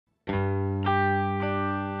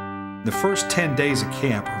The first 10 days of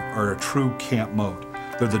camp are a true camp mode.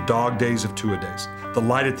 They're the dog days of two-a-days. The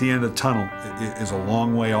light at the end of the tunnel is a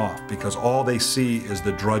long way off because all they see is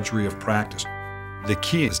the drudgery of practice. The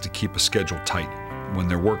key is to keep a schedule tight. When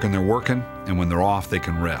they're working, and when they're off, they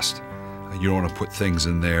can rest. You don't want to put things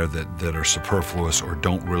in there that are superfluous or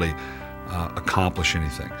don't really accomplish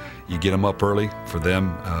anything. You get them up early. For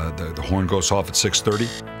them, the horn goes off at 6:30.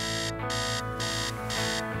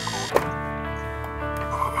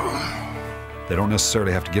 They don't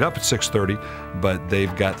necessarily have to get up at 6:30, but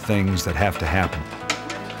they've got things that have to happen.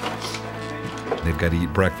 They've got to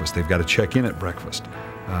eat breakfast. They've got to check in at breakfast.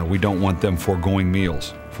 We don't want them foregoing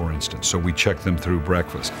meals, for instance, so we check them through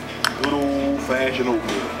breakfast. Good old-fashioned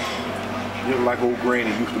oatmeal, just like old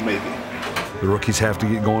Granny used to make it. The rookies have to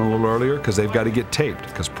get going a little earlier because they've got to get taped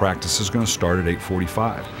because practice is going to start at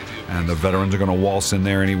 8:45. And the veterans are going to waltz in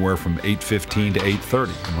there anywhere from 8:15 to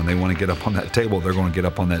 8:30. And when they want to get up on that table, they're going to get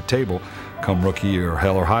up on that table, come rookie or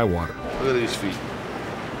hell or high water. Look at these feet.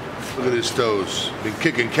 Look at his toes. Been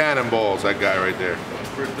kicking cannonballs, that guy right there.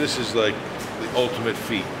 This is like the ultimate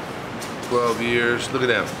feat. 12 years. Look at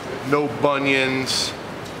them. No bunions,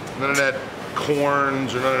 none of that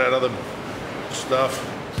corns or none of that other stuff.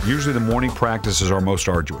 Usually the morning practice is our most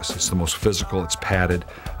arduous. It's the most physical, it's padded.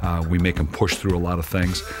 We make them push through a lot of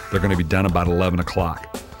things. They're going to be done about 11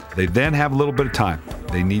 o'clock. They then have a little bit of time.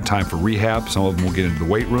 They need time for rehab. Some of them will get into the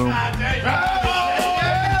weight room.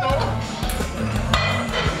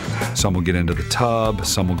 Some will get into the tub.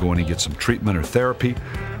 Some will go in and get some treatment or therapy.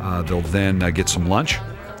 They'll then get some lunch.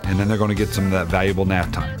 And then they're going to get some of that valuable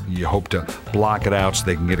nap time. You hope to block it out so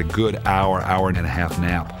they can get a good hour, hour and a half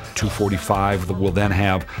nap. 2:45, we'll then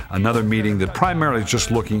have another meeting that primarily is just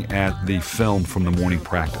looking at the film from the morning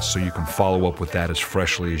practice, so you can follow up with that as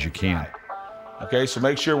freshly as you can. Okay, so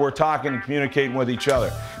make sure we're talking and communicating with each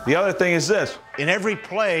other. The other thing is this. In every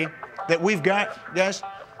play that we've got, guys,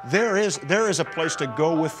 there is a place to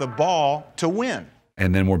go with the ball to win.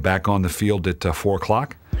 And then we're back on the field at 4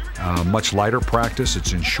 o'clock. Much lighter practice.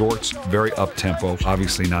 It's in shorts, very up-tempo,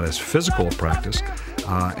 obviously not as physical a practice.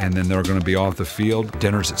 And then they're going to be off the field.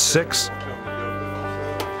 Dinner's at 6,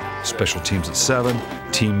 special teams at 7,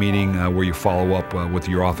 team meeting where you follow up with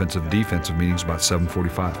your offensive and defensive meetings about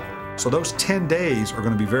 7:45. So those 10 days are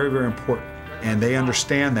going to be very, very important. And they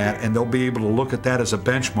understand that, and they'll be able to look at that as a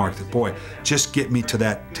benchmark that, boy, just get me to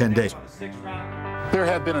that 10 days. There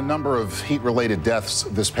have been a number of heat-related deaths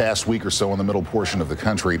this past week or so in the middle portion of the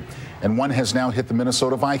country, and one has now hit the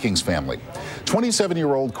Minnesota Vikings family.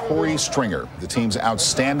 27-year-old Corey Stringer, the team's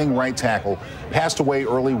outstanding right tackle, passed away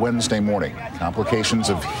early Wednesday morning. Complications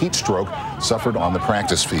of heat stroke suffered on the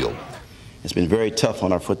practice field. It's been very tough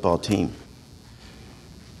on our football team.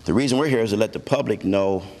 The reason we're here is to let the public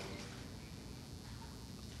know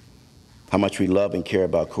how much we love and care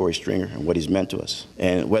about Corey Stringer and what he's meant to us.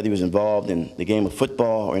 And whether he was involved in the game of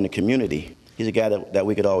football or in the community, he's a guy that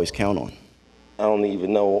we could always count on. I don't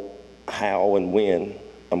even know how and when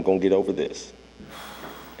I'm going to get over this.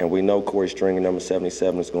 And we know Corey Stringer, number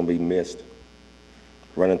 77, is going to be missed.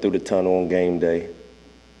 Running through the tunnel on game day,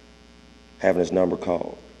 having his number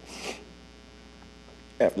called.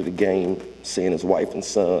 After the game, seeing his wife and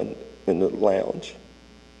son in the lounge.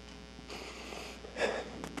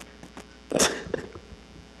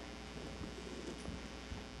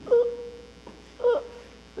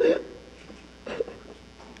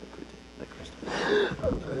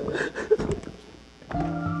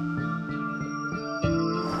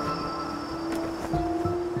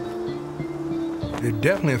 It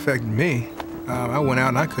definitely affected me. I went out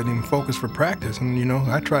and I couldn't even focus for practice. And, you know,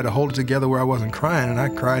 I tried to hold it together where I wasn't crying, and I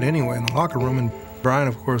cried anyway in the locker room. And Brian,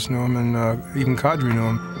 of course, knew him, and even Kadri knew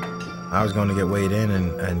him. I was going to get weighed in,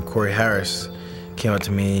 and Corey Harris came up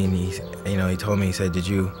to me, and he told me, he said, "Did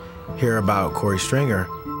you hear about Corey Stringer?"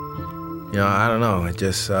 You know, I don't know. It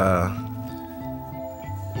just, yeah.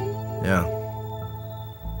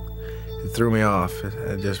 It threw me off.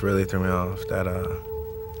 It just really threw me off that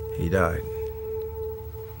he died.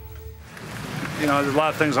 You know, there's a lot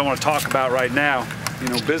of things I want to talk about right now, you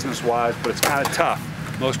know, business-wise, but it's kind of tough.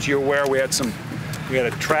 Most of you are aware we had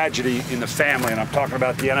a tragedy in the family, and I'm talking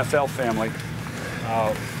about the NFL family.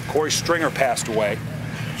 Corey Stringer passed away.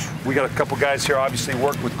 We got a couple guys here obviously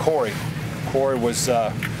worked with Corey. Corey was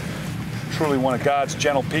truly one of God's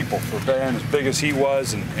gentle people for being as big as he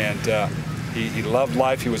was, and he loved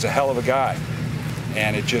life. He was a hell of a guy.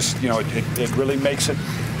 And it just, you know, it really makes it,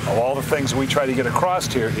 of all the things we try to get across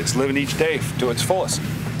here, it's living each day to its fullest.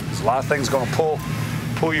 There's a lot of things going to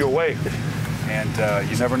pull you away, and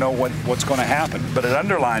you never know what's going to happen. But it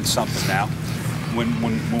underlines something now.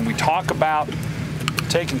 When we talk about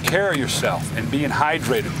taking care of yourself and being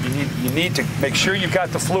hydrated. You need to make sure you've got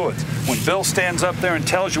the fluids. When Bill stands up there and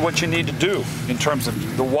tells you what you need to do in terms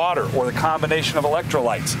of the water or the combination of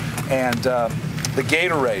electrolytes and the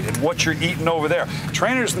Gatorade and what you're eating over there,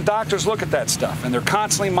 trainers and doctors look at that stuff and they're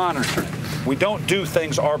constantly monitoring it. We don't do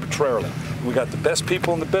things arbitrarily. We got the best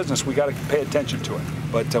people in the business. We got to pay attention to it.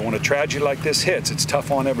 But when a tragedy like this hits, it's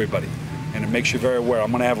tough on everybody, and it makes you very aware. I'm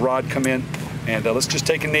going to have Rod come in, and let's just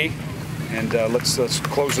take a knee, and let's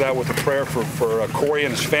close it out with a prayer for Corey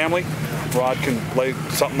and his family. Rod can lay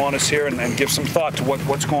something on us here and give some thought to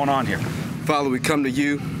what's going on here. Father, we come to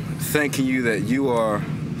you, thanking you that you are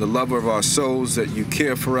the lover of our souls, that you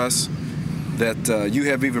care for us, that you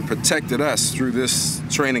have even protected us through this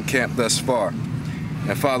training camp thus far.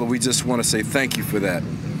 And Father, we just want to say thank you for that.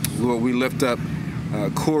 Lord, we lift up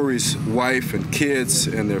Corey's wife and kids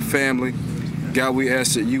and their family. God, we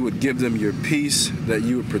ask that you would give them your peace, that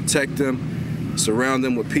you would protect them, surround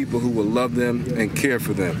them with people who will love them and care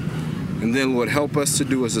for them. And then, Lord, help us to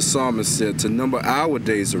do as the psalmist said, to number our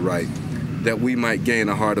days aright, that we might gain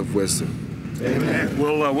a heart of wisdom. Amen.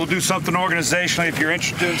 We'll do something organizationally. If you're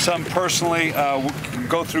interested in something personally, we'll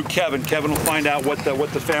go through Kevin. Kevin will find out what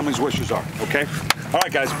the family's wishes are, okay? All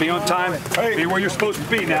right, guys, be on time. Be where you're supposed to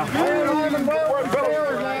be now.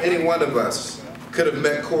 Any one of us could have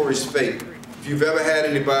met Corey's fate. If you've ever had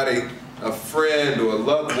anybody, a friend or a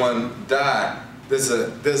loved one die, there's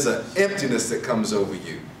an emptiness that comes over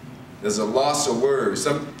you. There's a loss of words.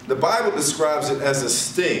 The Bible describes it as a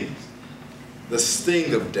sting, the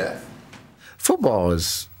sting of death. Football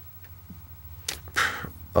is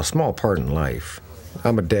a small part in life.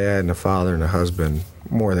 I'm a dad and a father and a husband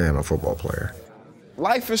more than a football player.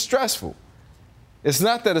 Life is stressful. It's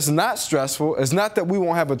not that it's not stressful. It's not that we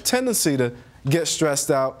won't have a tendency to get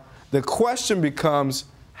stressed out. The question becomes,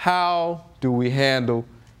 how do we handle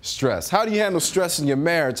stress? How do you handle stress in your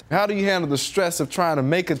marriage? How do you handle the stress of trying to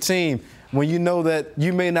make a team when you know that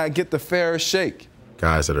you may not get the fairest shake?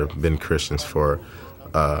 Guys that have been Christians for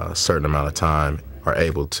a certain amount of time are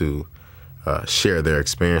able to share their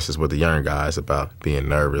experiences with the younger guys about being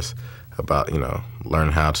nervous, about,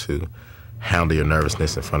 learning how to handle your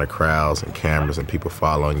nervousness in front of crowds and cameras and people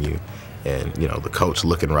following you, and the coach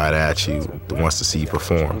looking right at you, wants to see you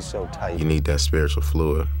perform. You need that spiritual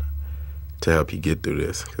fluid to help you get through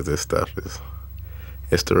this, because this stuff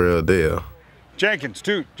it's the real deal. Jenkins,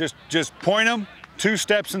 dude, just point them, 2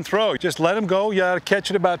 steps and throw. Just let them go. You got to catch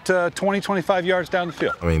it about 20, 25 yards down the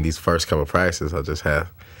field. I mean, these first couple of practices I just have,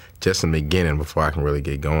 just in the beginning before I can really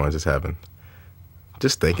get going,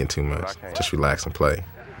 just thinking too much. Just relax and play.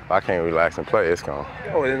 If I can't relax and play, it's gone.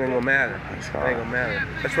 Oh, it ain't gonna matter. It ain't gonna matter.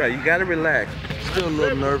 That's right, you gotta relax. Still a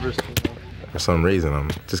little nervous. For some reason,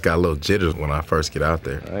 I'm just got a little jitters when I first get out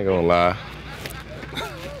there. I ain't gonna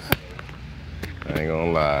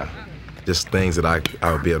lie. Just things that I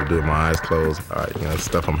would be able to do with my eyes closed.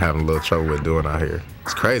 Stuff I'm having a little trouble with doing out here.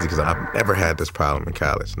 It's crazy because I've never had this problem in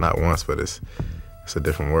college. Not once, but it's a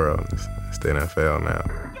different world. It's the NFL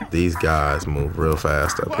now. These guys move real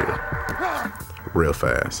fast up here. Real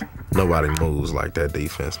fast. Nobody moves like that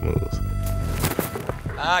defense moves.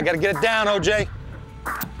 I gotta get it down, OJ.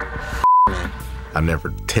 I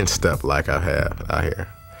never tensed up like I have out here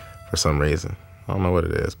for some reason. I don't know what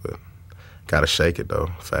it is, but gotta shake it though,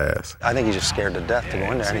 fast. I think he's just scared to death to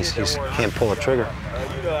go in there, and he can't pull a trigger.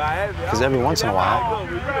 Because every once in a while,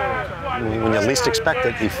 when you least expect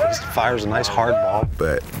it, he fires a nice hard ball.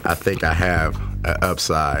 But I think I have an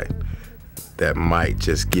upside that might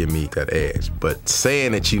just give me that edge. But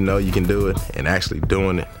saying that you can do it and actually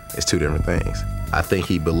doing it is 2 different things. I think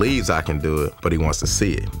he believes I can do it, but he wants to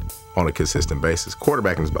see it on a consistent basis.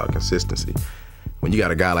 Quarterbacking is about consistency. When you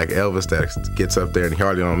got a guy like Elvis that gets up there and he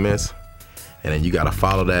hardly don't miss, and then you got to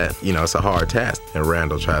follow that, it's a hard task. And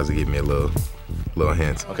Randall tries to give me a little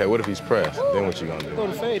hints. Okay, what if he's pressed? Then what you gonna do? Go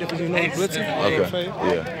to fade if he's no blitzing. Okay,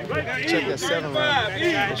 yeah. Check that 7 round.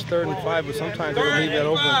 It's 3rd and 5, but sometimes they'll leave that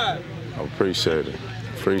open. I appreciate it.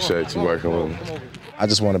 Appreciate you working with me. I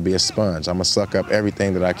just want to be a sponge. I'm going to suck up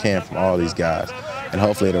everything that I can from all these guys. And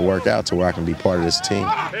hopefully it'll work out to where I can be part of this team.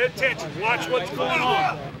 Pay attention. Watch what's going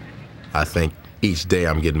on. I think each day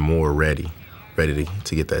I'm getting more ready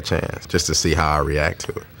to get that chance, just to see how I react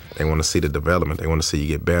to it. They want to see the development. They want to see you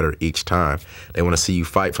get better each time. They want to see you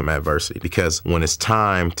fight from adversity, because when it's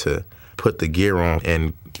time to put the gear on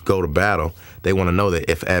and go to battle, they want to know that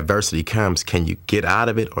if adversity comes, can you get out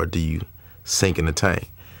of it, or do you sink in the tank?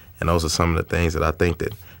 And those are some of the things that I think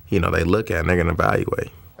that, they look at and they're going to evaluate.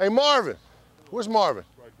 Hey, Marvin. Where's Marvin?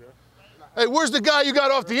 Right there. Hey, where's the guy you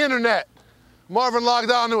got off the internet? Marvin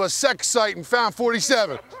logged on to a sex site and found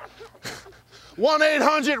 47.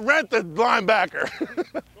 1-800-RENT-THE-LINEBACKER.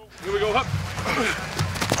 Here we go, up.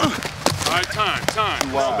 All right, time.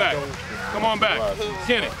 Come on back. Come on back.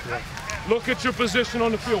 Kenny, look at your position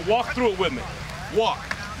on the field. Walk through it with me. Walk.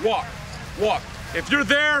 If you're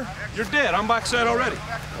there, you're dead. I'm backside already.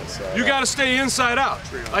 You got to stay inside out,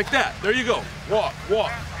 like that. There you go. Walk.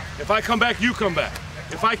 If I come back, you come back.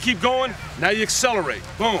 If I keep going, now you accelerate.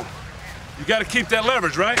 Boom. You got to keep that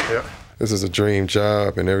leverage, right? Yeah. This is a dream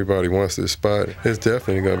job, and everybody wants this spot. It's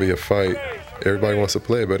definitely going to be a fight. Everybody wants to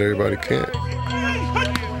play, but everybody can't.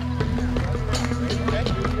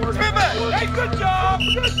 Hey, good job!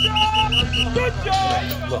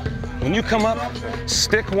 Look, when you come up,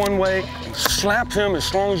 stick one way, slap him as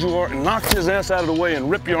strong as you are, and knock his ass out of the way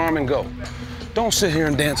and rip your arm and go. Don't sit here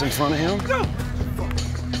and dance in front of him. Go.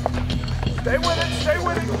 Stay with it. Keep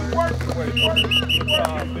working.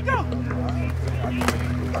 Go.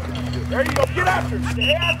 There you go. Get after him.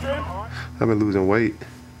 Stay after him. I've been losing weight.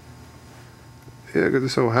 Yeah, because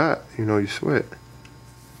it's so hot, you sweat.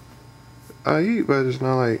 I eat, but it's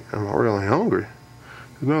not like I'm really hungry.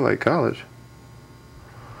 It's not like college.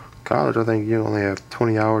 College, I think you only have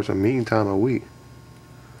 20 hours of meeting time a week.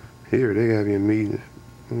 Here, they have you in meetings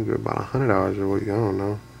about 100 hours a week, I don't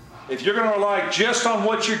know. If you're going to rely just on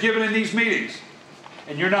what you're given in these meetings,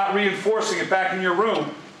 and you're not reinforcing it back in your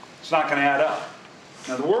room, it's not going to add up.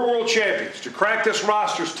 Now, we're world champions. To crack this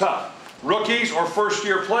roster is tough. Rookies or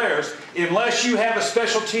first-year players, unless you have a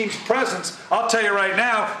special teams presence, I'll tell you right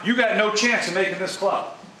now, you got no chance of making this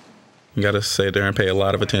club. You got to sit there and pay a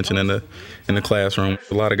lot of attention in the classroom.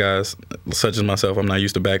 A lot of guys, such as myself, I'm not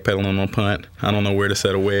used to backpedaling on punt. I don't know where to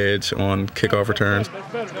set a wedge on kickoff returns.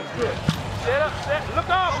 That's better. That's good. Set up. Look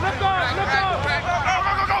off.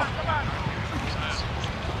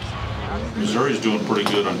 Missouri's doing pretty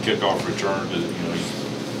good on kickoff return.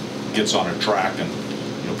 He gets on a track, and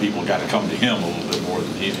people got to come to him a little bit more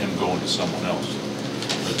than him going to someone else.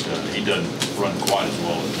 But he doesn't run quite as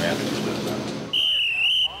well as Matthews does.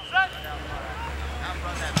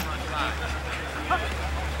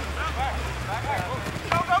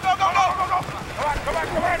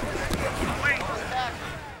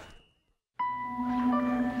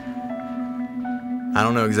 I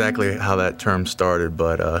don't know exactly how that term started,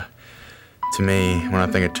 but to me, when I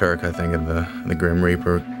think of Turk, I think of the Grim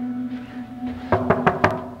Reaper.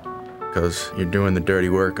 Because you're doing the dirty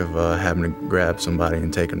work of having to grab somebody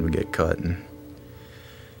and take them to get cut. And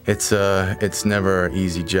it's never an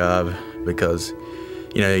easy job because,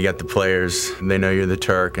 you got the players, they know you're the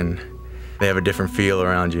Turk, and they have a different feel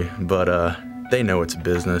around you. But they know it's a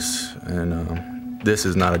business, and this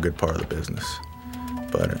is not a good part of the business.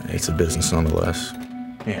 But it's a business nonetheless.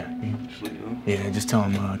 Yeah, just tell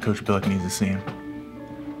him Coach Billick needs to see him.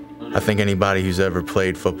 I think anybody who's ever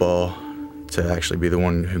played football to actually be the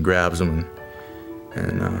one who grabs them,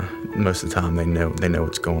 and most of the time they know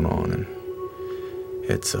what's going on, and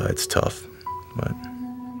it's tough, but.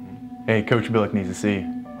 Hey, Coach Billick needs to see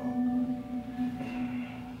you.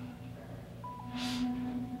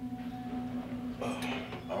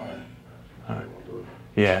 All right.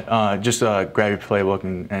 Yeah, just grab your playbook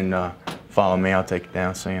and follow me. I'll take it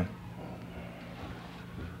down, see him.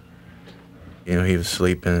 He was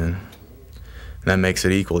sleeping, and that makes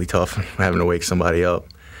it equally tough having to wake somebody up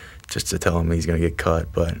just to tell him he's going to get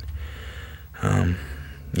cut. But, you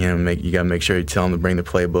got to make sure you tell him to bring the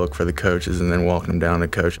playbook for the coaches and then walking him down to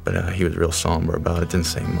coach. But he was real somber about it, didn't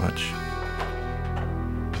say much.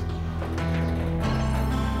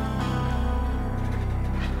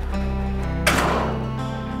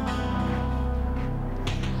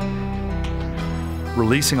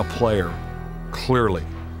 Releasing a player clearly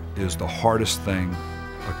is the hardest thing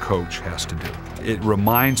a coach has to do. It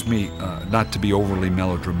reminds me, not to be overly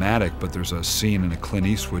melodramatic, but there's a scene in a Clint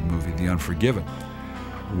Eastwood movie, The Unforgiven,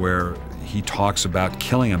 where he talks about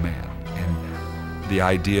killing a man and the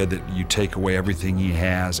idea that you take away everything he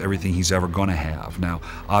has, everything he's ever going to have. Now,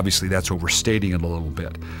 obviously that's overstating it a little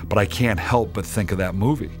bit, but I can't help but think of that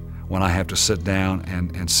movie when I have to sit down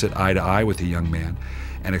and sit eye to eye with a young man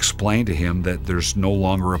and explain to him that there's no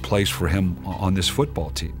longer a place for him on this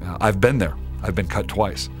football team. I've been there. I've been cut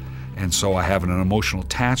twice. And so I have an emotional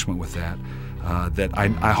attachment with that that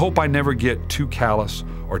I hope I never get too callous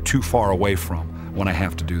or too far away from when I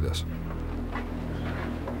have to do this.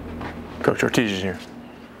 Coach Ortiz is here.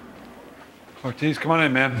 Ortiz, come on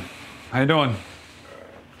in, man. How you doing?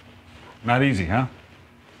 Not easy, huh?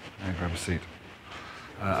 Hey, grab a seat.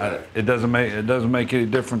 It doesn't make any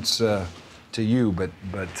difference to you, but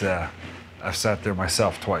I've sat there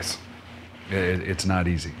myself twice. It's not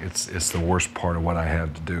easy. It's the worst part of what I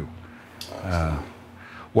have to do.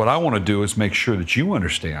 What I want to do is make sure that you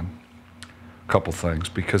understand, couple things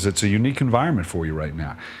because it's a unique environment for you right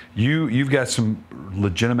now. You've got some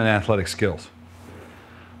legitimate athletic skills.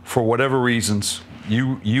 For whatever reasons,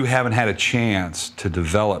 you haven't had a chance to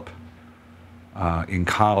develop in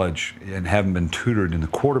college and haven't been tutored in the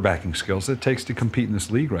quarterbacking skills it takes to compete in this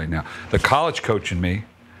league right now. The college coach in me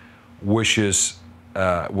wishes,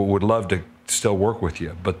 would love to still work with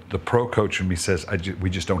you, but the pro coach in me says, we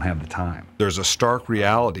just don't have the time. There's a stark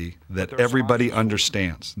reality that everybody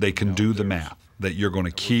understands. They can do the math, that you're going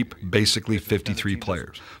to keep basically 53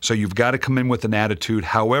 players. So you've got to come in with an attitude,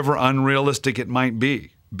 however unrealistic it might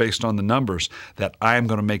be, based on the numbers, that I am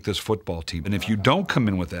going to make this football team. And if you don't come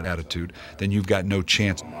in with that attitude, then you've got no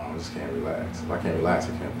chance. I just can't relax. If I can't relax,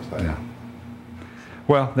 I can't play. Yeah.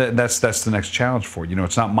 Well, that's the next challenge for you. You know,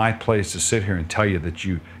 it's not my place to sit here and tell you that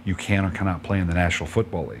you can or cannot play in the National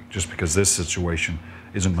Football League. Just because this situation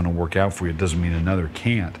isn't going to work out for you, it doesn't mean another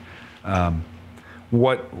can't. I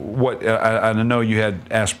know you had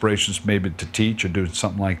aspirations maybe to teach or do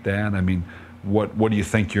something like that. I mean, what do you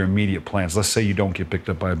think your immediate plans? Let's say you don't get picked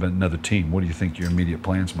up by another team. What do you think your immediate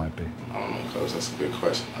plans might be? I don't know, Coach. That's a good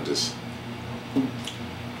question.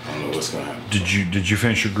 I don't know what's going to happen. Did you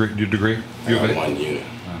finish your degree? I got 1 unit.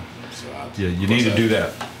 Yeah, you need to do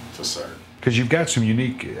that. For certain. Because you've got some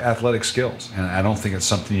unique athletic skills, and I don't think it's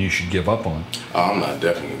something you should give up on. Oh, I'm not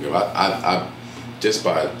definitely going to give up. I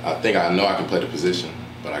think I know I can play the position,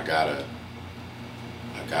 but I gotta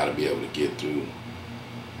be able to get through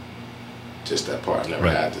just that part. I've never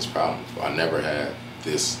had this problem before. I never had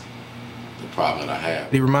the problem that I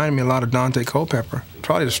have. He reminded me a lot of Dante Culpepper.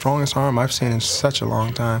 Probably the strongest arm I've seen in such a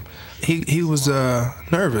long time. He was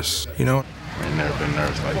nervous, you know. I've never been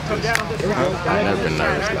nervous like this. I've never been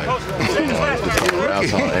nervous like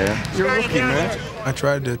this. You're a rookie, man. I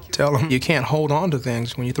tried to tell him you can't hold on to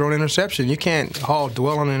things. When you throw an interception, you can't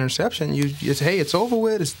dwell on an interception. You just, hey, it's over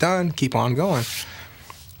with, it's done, keep on going.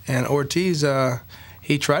 And Ortiz,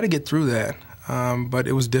 he tried to get through that, but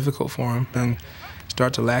it was difficult for him and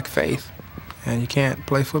start to lack faith. And you can't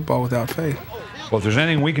play football without faith. Well, if there's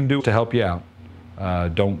anything we can do to help you out,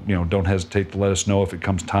 don't hesitate to let us know if it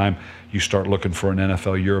comes time you start looking for an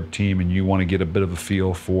NFL Europe team and you want to get a bit of a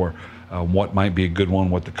feel for what might be a good one,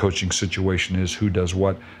 what the coaching situation is, who does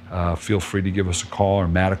what. Feel free to give us a call or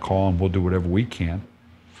Matt a call, and we'll do whatever we can.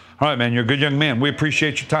 All right, man, you're a good young man. We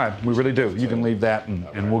appreciate your time. We really do. You can leave that,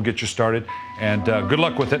 and we'll get you started. And good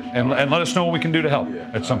luck with it, and let us know what we can do to help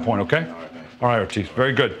at some point, okay? All right, Ortiz,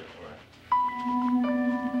 very good.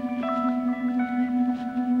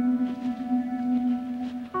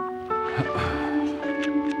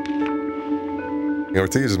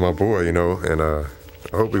 Ortiz is my boy, you know, and I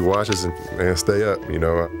hope he watches and stay up, you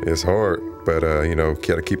know. It's hard, but, you know,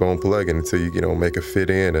 gotta keep on plugging until you make it fit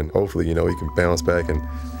in, and hopefully, he can bounce back and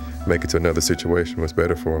make it to another situation what's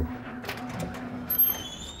better for him.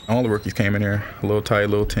 All the rookies came in here a little tight, a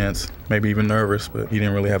little tense, maybe even nervous, but he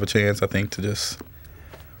didn't really have a chance, I think, to just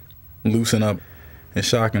loosen up. It's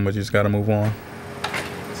shocking, but you just got to move on.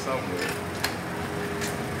 Somewhere.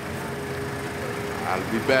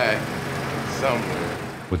 I'll be back somewhere.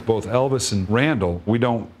 With both Elvis and Randall, we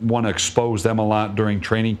don't want to expose them a lot during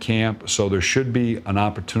training camp, so there should be an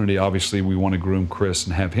opportunity. Obviously, we want to groom Chris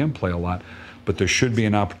and have him play a lot, but there should be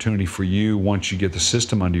an opportunity for you once you get the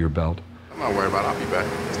system under your belt. I'm not worried about it. I'll be back.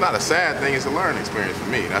 It's not a sad thing. It's a learning experience for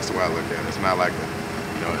me. That's the way I look at it. It's not like,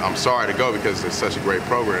 I'm sorry to go because it's such a great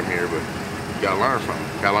program here, but you got to learn from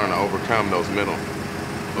it. You got to learn to overcome those mental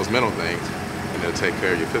things, and it'll take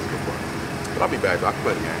care of your physical part. But I'll be back. I can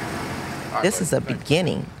play the game. This is a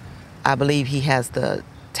beginning. I believe he has the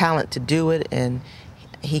talent to do it, and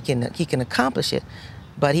he can accomplish it.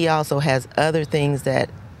 But he also has other things that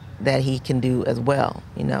he can do as well,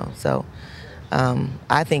 So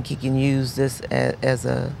I think he can use this as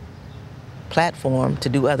a platform to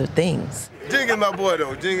do other things. Jing is my boy,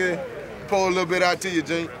 though. Jing, pour a little bit out to you,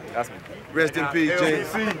 Jing. Rest in peace,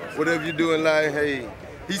 Jing. Whatever you do in life, hey.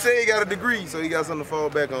 He said he got a degree, so he got something to fall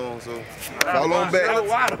back on. So fall on back.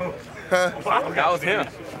 Huh? That was him.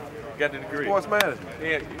 Got the degree. Sports management.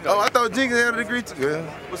 Yeah, Oh, I thought Jing had a degree too. Yeah.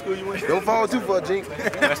 What school you went to? Don't fall too far, Jing.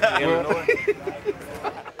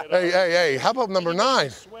 Hey, how about number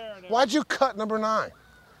 9? Why'd you cut number 9?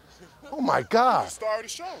 Oh my God. Started the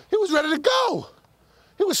show. He was ready to go.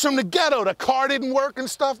 He was from the ghetto. The car didn't work and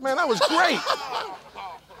stuff, man. That was great.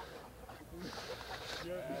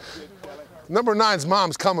 Number 9's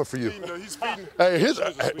mom's coming for you. Hey,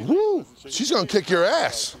 woo, she's gonna kick your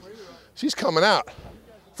ass. She's coming out.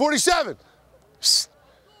 47. Psst.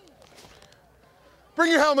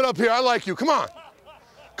 Bring your helmet up here. I like you. Come on.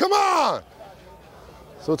 Come on.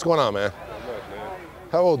 So what's going on, man?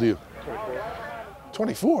 How old are you?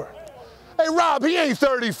 24. Hey, Rob, he ain't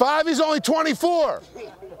 35. He's only 24.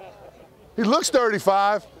 He looks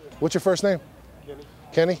 35. What's your first name? Kenny.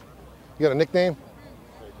 Kenny? You got a nickname?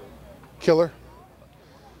 Killer?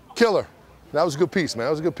 Killer. That was a good piece, man.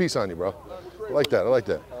 That was a good piece on you, bro. I like that. I like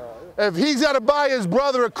that. If he's got to buy his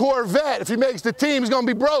brother a Corvette, if he makes the team, he's going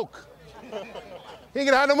to be broke. He ain't going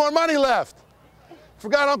to have no more money left.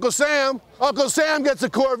 Forgot Uncle Sam. Uncle Sam gets a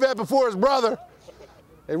Corvette before his brother.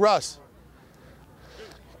 Hey, Russ.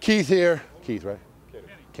 Keith here. Keith, right?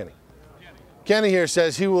 Kenny. Kenny here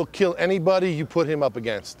says he will kill anybody you put him up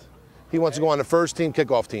against. He wants to go on the first team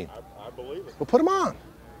kickoff team. I believe it. Well, put him on.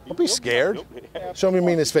 Don't be scared. Show me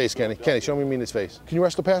me in his face, Kenny. Kenny, show me me in his face. Can you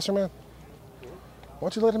wrestle the passer, man? Why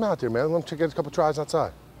don't you let him out there, man? Let him get a couple tries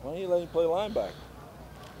outside. Why don't you let him play linebacker?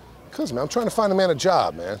 Because, man, I'm trying to find a man a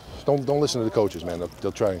job, man. Don't listen to the coaches, man.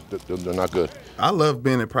 They'll try. They're not good. I love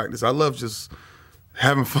being in practice. I love just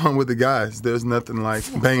having fun with the guys. There's nothing like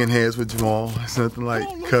banging heads with Jamal. It's nothing like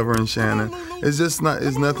covering Shannon. It's just not.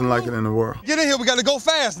 It's nothing like it in the world. Get in here. We got to go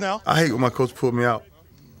fast now. I hate when my coach pulled me out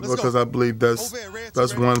because I believe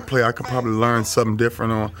that's one play I could probably learn something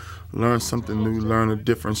different on. Learn something new, learn a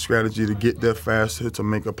different strategy to get there faster, to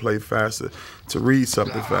make a play faster, to read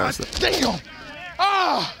something faster. Damn!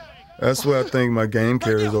 Ah! That's where I think my game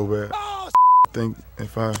carries over at. I think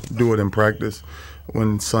if I do it in practice,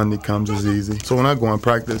 when Sunday comes, it's easy. So when I go in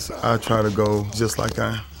practice, I try to go just like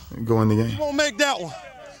I go in the game. He won't make that one.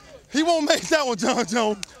 He won't make that one, John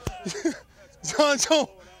Jones. John Jones.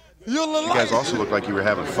 You guys also looked like you were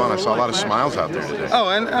having fun. I saw a lot of smiles out there today. Oh,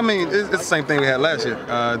 and I mean, it's the same thing we had last year.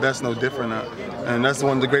 That's no different. And that's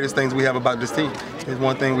one of the greatest things we have about this team. It's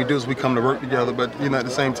one thing we do is we come to work together, but, you know, at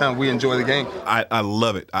the same time, we enjoy the game. I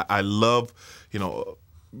love it. I love, you know,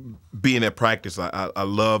 being at practice. I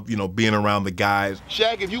love, you know, being around the guys.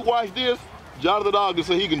 Shaq, if you watch this, John the Dog can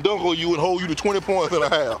say he can dunk on you and hold you to 20 points and a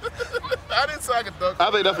half. I didn't say I could dunk on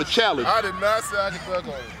I think that's a challenge. I did not say I could dunk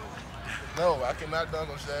on you. No, I cannot dunk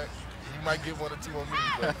on Shaq. You might get 1 or 2 on me.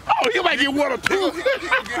 But oh, you might get 1 or 2. He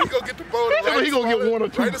gonna get the ball. Right, he gonna get 1 or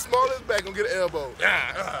 2. Right the smallest back, gonna get an elbow.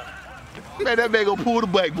 Man, that man gonna pull the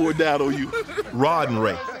backboard down on you. Rod and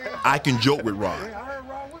Ray, I can joke with Rod.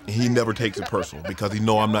 And he never takes it personal because he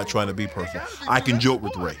know I'm not trying to be personal. I can joke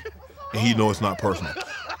with Ray, and he know it's not personal.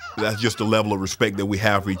 That's just the level of respect that we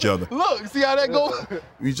have for each other. Look, see how that goes?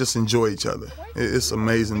 We just enjoy each other. It's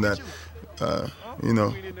amazing that, you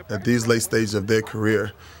know, at these late stages of their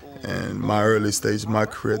career and my early stage of my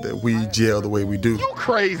career, that we gel the way we do. You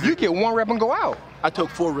crazy. You get 1 rep and go out. I took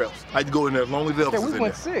 4 reps. I'd go in there as long as else was in there. We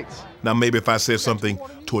went 6. Now, maybe if I said something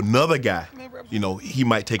to another guy, you know, he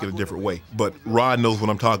might take it a different way. But Rod knows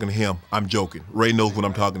when I'm talking to him, I'm joking. Ray knows when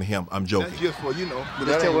I'm talking to him, I'm joking. That's just for, you know.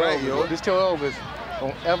 Just tell Elvis,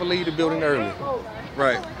 don't ever leave the building early.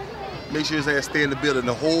 Right. Make sure his ass stay in the building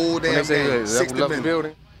the whole damn game. 60 minutes.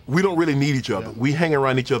 Building. We don't really need each other. We hang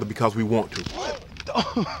around each other because we want to.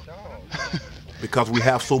 Because we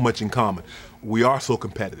have so much in common. We are so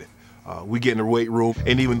competitive. We get in the weight room,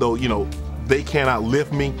 and even though, you know, they cannot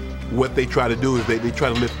lift me, what they try to do is they try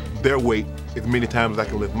to lift their weight as many times as I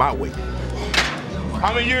can lift my weight.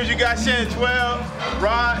 How many years you got, Shannon? 12?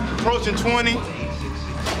 Rod, approaching 20?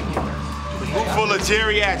 Full of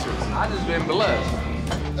geriatrics. I just been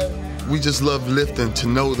blessed. We just love lifting to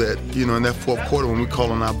know that, you know, in that 4th quarter when we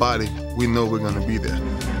call on our body, we know we're going to be there.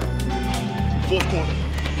 4th quarter.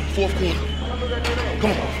 4th quarter.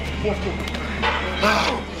 Come on. 4th quarter.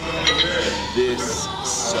 Ah. This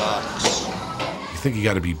sucks. You think you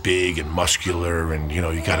got to be big and muscular and, you know,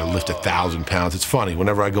 you got to lift 1,000 pounds. It's funny.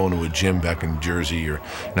 Whenever I go into a gym back in Jersey or,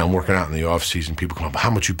 you know, I'm working out in the off season, people come up, how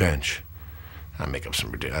much you bench? I make up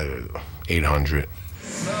some ridiculous, 800.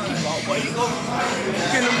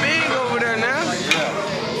 Getting big over there now.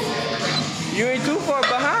 You ain't too far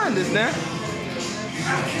behind us now.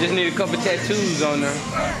 Just need a couple tattoos on there.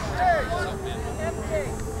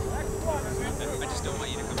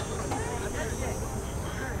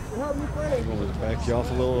 I'm going to back you off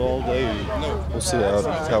a little all day. No. We'll see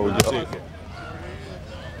how we go.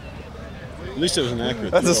 At least it was an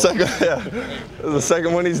accurate That's throw. the second, yeah. That's the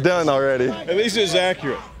second one he's done already. At least it was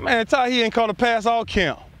accurate. Man, Ty, he ain't caught a pass all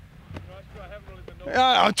camp.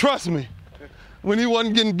 Trust me. When he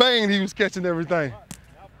wasn't getting banged, he was catching everything.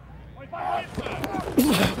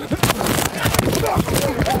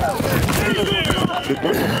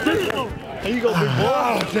 Here you go, big boy.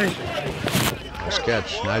 Oh, thank you. Nice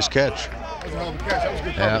catch. Nice catch.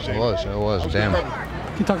 Yeah, it was. It was. Damn.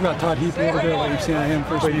 Can you talk about Todd Heap a little bit, what you've seen on him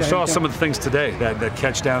first? But you saw some of the things today, that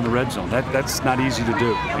catch down the red zone. That's not easy to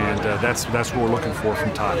do, and that's what we're looking for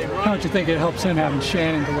from Todd. How much do you think it helps him having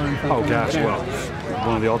Shannon to learn from? Oh gosh, well,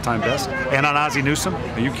 one of the all-time best. And on Ozzie Newsome,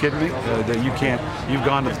 are you kidding me? That you can't. You've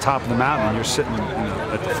gone to the top of the mountain and you're sitting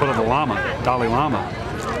at the foot of the Dalai Lama,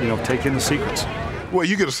 taking the secrets. Well,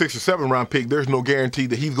 you get a 6th or 7th round pick, there's no guarantee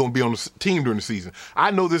that he's going to be on the team during the season. I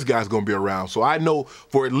know this guy's going to be around, so I know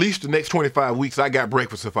for at least the next 25 weeks, I got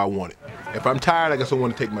breakfast if I want it. If I'm tired, I got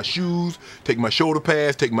someone to take my shoes, take my shoulder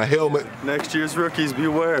pads, take my helmet. Next year's rookies,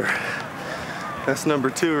 beware. That's number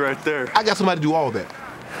 2 right there. I got somebody to do all that.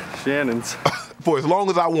 Shannon's. For as long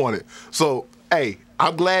as I want it. So, hey,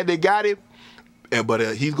 I'm glad they got him, but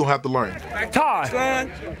he's going to have to learn. Todd.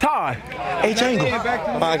 H. Angle.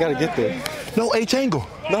 Oh, I got to get there. No, H. Angle.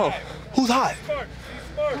 No. Who's hot?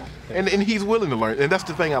 And he's willing to learn, and that's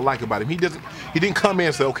the thing I like about him. He didn't come in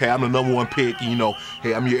and say, okay, I'm the #1 pick,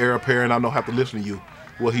 hey, I'm your heir apparent, I don't have to listen to you.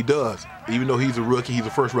 Well, he does. Even though he's a rookie, he's a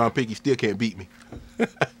 1st round pick, he still can't beat me.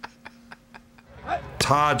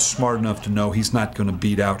 Todd's smart enough to know he's not going to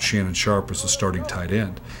beat out Shannon Sharpe as the starting tight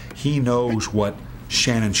end. He knows what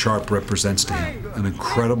Shannon Sharpe represents to him, an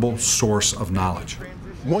incredible source of knowledge.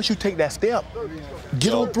 Once you take that step,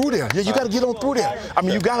 get on through there. Yeah, you got to get on through there. I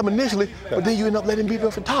mean, you got him initially, but then you end up letting him beat him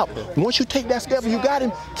off the top. Once you take that step and you got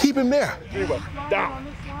him, keep him there. Down.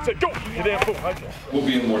 Say, go. Get there, We'll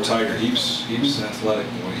be in more tiger. He's athletic.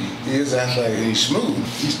 He is athletic. He's smooth.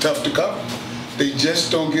 He's tough to cover. They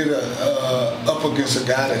just don't get up against a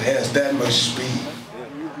guy that has that much speed.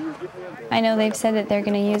 I know they've said that they're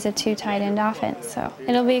going to use a 2 tight end offense, so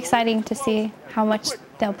it'll be exciting to see how much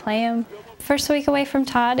they'll play him. First week away from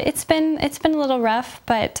Todd, it's been a little rough,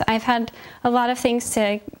 but I've had a lot of things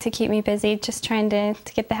to keep me busy, just trying to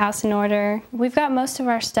get the house in order. We've got most of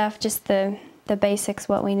our stuff, just the basics,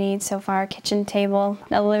 what we need so far: kitchen table,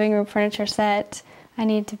 a living room furniture set. I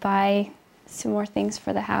need to buy some more things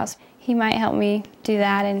for the house. He might help me do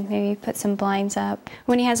that and maybe put some blinds up.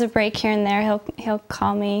 When he has a break here and there, he'll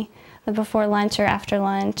call me before lunch or after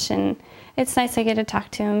lunch, and it's nice. I get to talk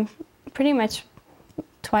to him pretty much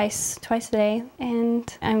twice a day,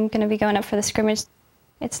 and I'm going to be going up for the scrimmage.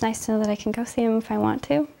 It's nice to know that I can go see him if I want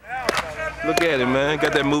to. Look at him, man.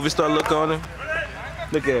 Got that movie star look on him.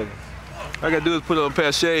 Look at him. All I got to do is put on a pair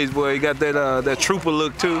of shades, boy. He got that trooper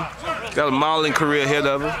look, too. Got a modeling career ahead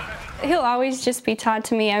of him. He'll always just be Todd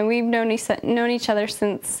to me, and we've known each other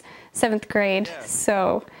since 7th grade.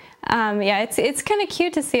 So, yeah, it's kind of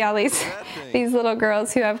cute to see all these little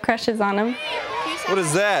girls who have crushes on him. What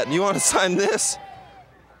is that? You want to sign this?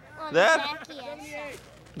 That?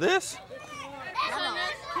 This?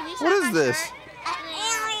 What is this?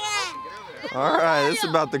 All right, this is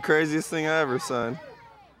about the craziest thing I ever signed.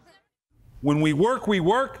 When we work, we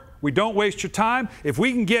work. We don't waste your time. If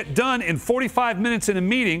we can get done in 45 minutes in a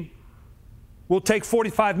meeting, we'll take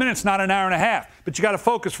 45 minutes, not an hour and a half. But you got to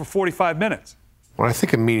focus for 45 minutes. When I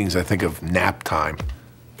think of meetings, I think of nap time.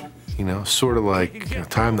 Sort of like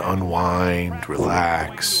time to unwind,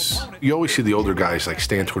 relax. You always see the older guys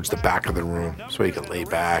stand towards the back of the room so you can lay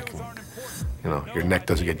back and, your neck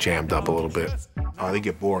doesn't get jammed up a little bit. Oh, they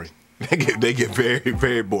get boring. They get very,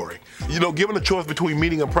 very boring. Given a choice between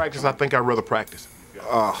meeting and practice, I think I'd rather practice.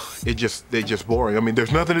 They're just boring. I mean,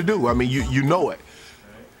 there's nothing to do. I mean, you know it.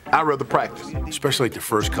 I'd rather practice. Especially the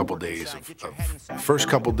first couple days and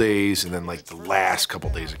then the last couple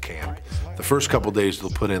days of camp. The first couple days they'll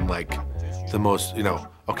put in the most,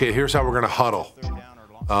 okay, here's how we're gonna huddle.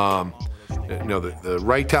 The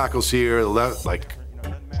right tackle's here, the left, I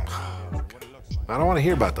don't want to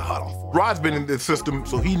hear about the huddle. Rod's been in the system,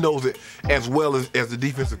 so he knows it as well as the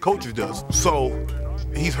defensive coaches does. So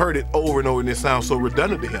he's heard it over and over, and it sounds so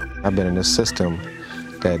redundant to him. I've been in this system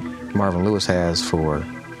that Marvin Lewis has for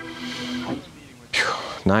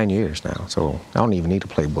 9 years now, so I don't even need a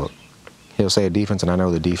playbook. He'll say a defense, and I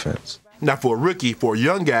know the defense. Now, for a rookie, for a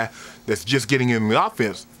young guy that's just getting in the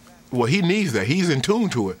offense, well, he needs that. He's in tune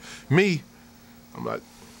to it. Me, I'm like,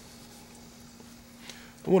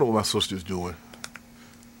 I wonder what my sister's doing.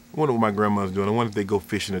 I wonder what my grandma's doing. I wonder if they go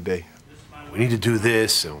fishing today. We need to do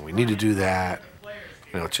this, and we need to do that.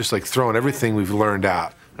 It's just like throwing everything we've learned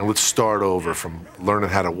out, and let's start over from learning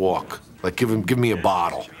how to walk. Give me a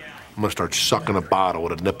bottle. I'm gonna start sucking a bottle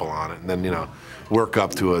with a nipple on it, and then, work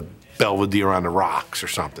up to a Belvedere on the rocks or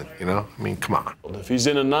something, I mean, come on. If he's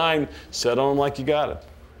in a 9, set on him like you got it,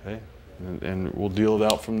 okay? And we'll deal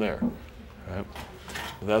it out from there, right?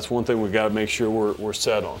 That's one thing we've got to make sure we're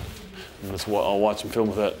set on. And that's what I'll watch some film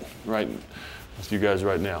with that with you guys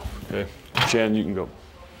right now, okay? Shannon, you can go.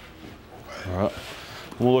 All right.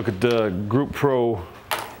 We'll look at the Group Pro.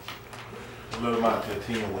 Let him out to a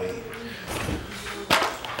 10 weight.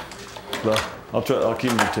 I'll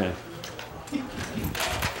keep him to 10.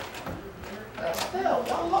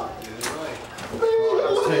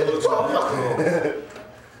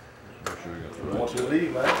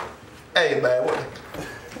 leave, man. Hey, man, what?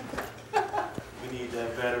 We need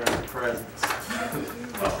that veteran presence.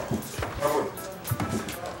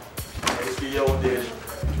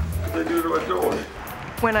 They do what they're doing.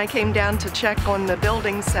 When I came down to check on the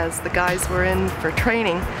buildings as the guys were in for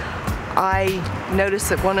training, I noticed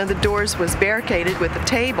that one of the doors was barricaded with a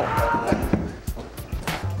table.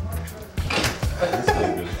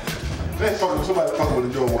 Somebody fucking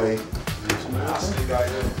with the doorway.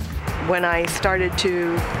 When I started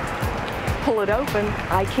to pull it open,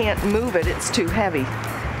 I can't move it, it's too heavy.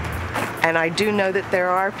 And I do know that there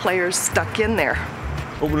are players stuck in there.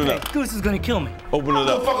 Open it up. Goose is gonna kill me. Open it up.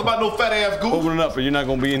 Don't fuck about no fat ass goose. Open it up, or you're not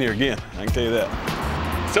gonna be in here again. I can tell you that.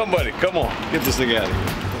 Somebody, come on, get this thing out of here.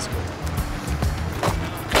 Let's go.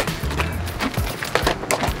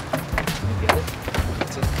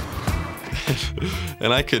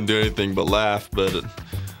 And I couldn't do anything but laugh, but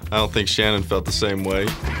I don't think Shannon felt the same way.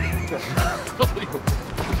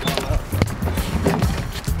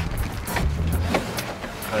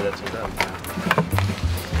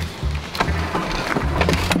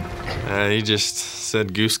 He just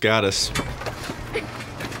said Goose got us.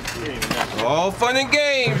 All fun and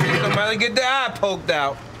games. Somebody get the eye poked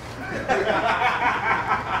out.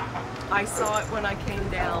 I saw it when I came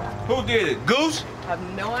down. Who did it? Goose? I have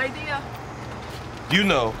no idea. You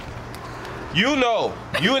know. You know.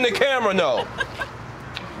 You and the camera know.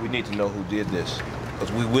 We need to know who did this,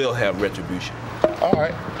 because we will have retribution. All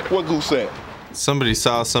right. What Goose said? Somebody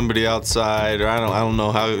saw somebody outside, or I don't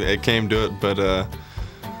know how it came to it, but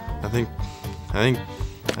I'm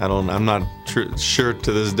not sure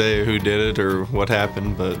to this day who did it or what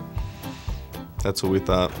happened, but that's what we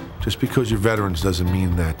thought. Just because you're veterans doesn't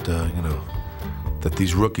mean that, you know, that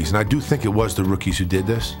these rookies, and I do think it was the rookies who did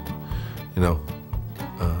this, you know,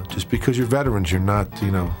 just because you're veterans, you're not,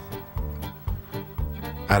 you know,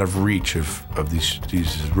 out of reach of these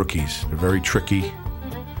rookies. They're very tricky.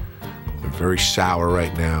 They're very sour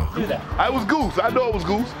right now. I was Goose. I know it was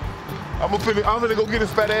Goose. I'm gonna go get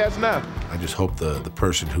his fat ass now. I just hope the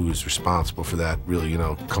person who is responsible for that really, you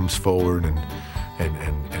know, comes forward and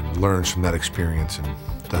learns from that experience and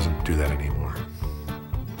doesn't do that anymore.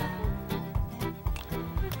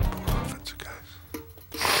 Poor offensive guys.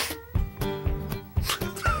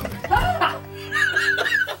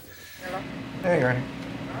 Hey, Granny.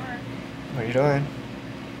 What are you doing?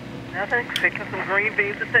 Nothing. Fixing some green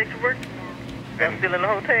beans to take to work. I'm still in the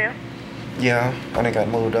hotel. Yeah, I done got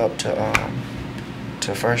moved up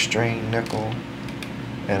to first string nickel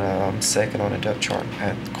and second on the depth chart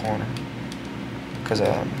at the corner. Cause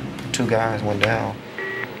 2 guys went down.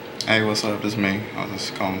 Hey, what's up? This is me. I was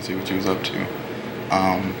just calling to see what you was up to.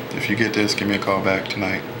 If you get this, give me a call back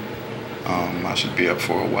tonight. I should be up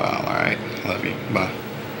for a while, all right? Love you. Bye.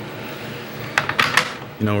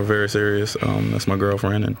 You know, we're very serious. That's my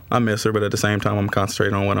girlfriend, and I miss her, but at the same time, I'm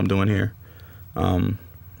concentrating on what I'm doing here.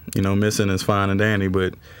 You know, missing is fine and dandy,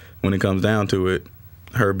 but when it comes down to it,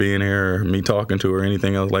 her being here, or me talking to her, or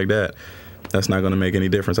anything else like that, that's not going to make any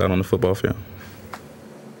difference out on the football field.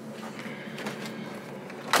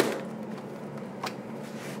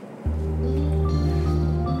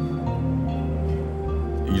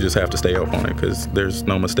 You just have to stay up on it, because there's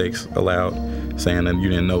no mistakes allowed saying that you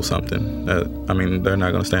didn't know something. I mean, they're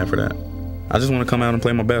not going to stand for that. I just want to come out and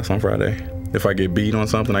play my best on Friday. If I get beat on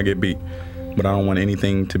something, I get beat. But I don't want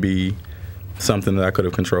anything to be something that I could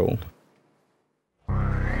have controlled.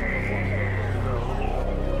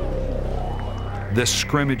 This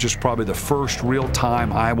scrimmage is probably the first real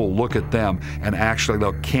time I will look at them and actually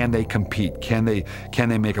look, can they compete? Can they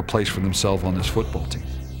make a place for themselves on this football team?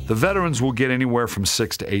 The veterans will get anywhere from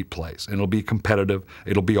 6 to 8 plays, and it'll be competitive.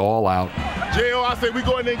 It'll be all out. J.O., I say we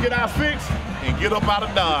go in there and get our fix and get up out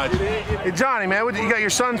of Dodge. Hey, Johnny, man, you got your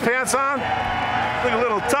son's pants on? Look a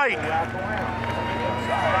little tight.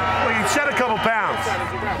 Well, you shed a couple pounds.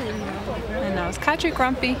 I know. Is Kadri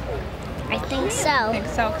grumpy? I think so. I think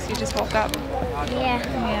so, because you just woke up. Yeah.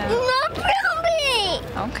 Not grumpy!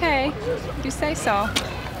 Okay. You say so.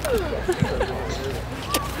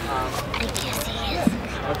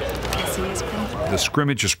 The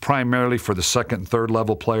scrimmage is primarily for the 2nd and 3rd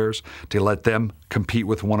level players, to let them compete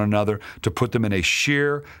with one another, to put them in a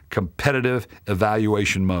sheer competitive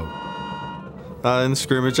evaluation mode. In the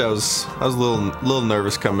scrimmage, I was a little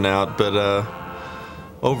nervous coming out, but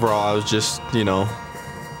overall, I was just, you know,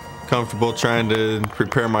 comfortable trying to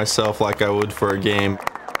prepare myself like I would for a game.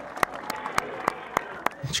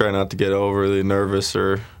 Try not to get overly nervous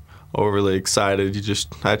or overly excited.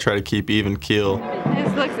 I try to keep even keel.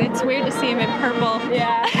 It's weird to see him in purple.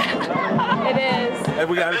 Yeah, it is. And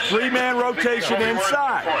we got a 3-man rotation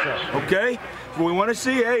inside, okay? We want to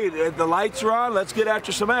see, hey, the lights are on, let's get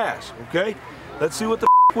after some ass, okay? Let's see what the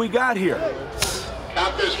we got here.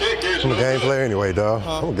 I'm a game player anyway, dog.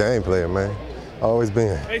 I'm a game player, man. Always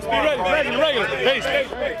been. Hey, be ready, regular. Hey,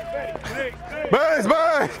 Buzz!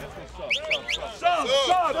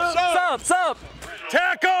 Sub.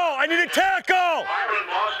 Tackle! I need a tackle!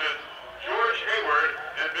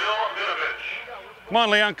 Come on,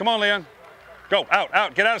 Leon. Go,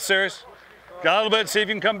 out. Get out of series. Got a little bit, see if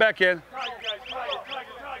you can come back in.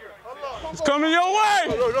 It's coming your way!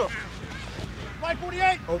 No. Mike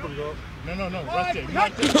 48. Open, go. No. Right there.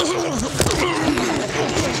 Right there.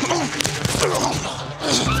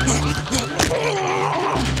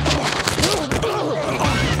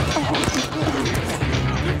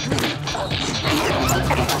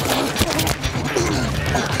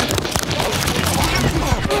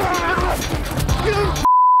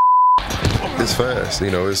 It's fast, you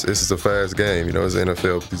know. This is a fast game, you know. It's the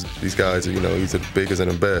NFL. These guys, you know, these are the biggest and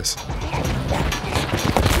the best.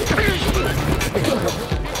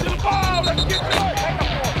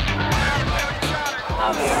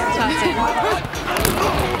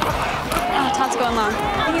 Todd's going long.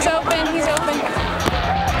 He's open.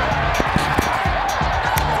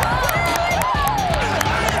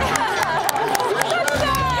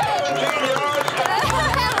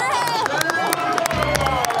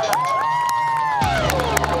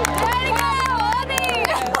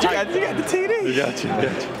 You got the TD. You got you.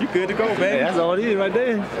 You good to go, man. Hey, that's all it is right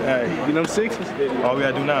there. Hey, you know, sixes. All we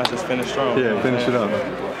gotta do now is just finish strong. Yeah, finish it up.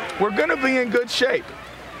 We're gonna be in good shape.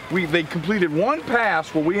 They completed one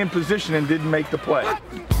pass where we in position and didn't make the play.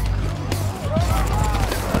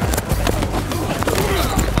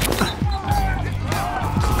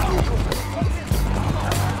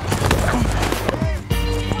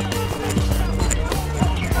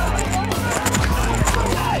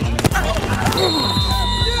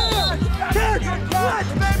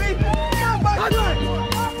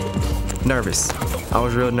 Nervous. I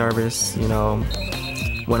was real nervous, you know.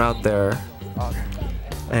 Went out there,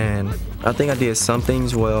 and I think I did some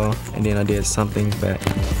things well, and then I did some things bad.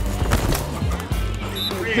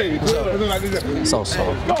 So.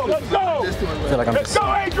 Let's go! I feel like I'm just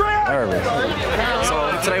nervous.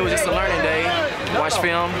 So today was just a learning day. Watch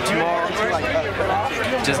film tomorrow.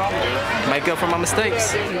 Just make up for my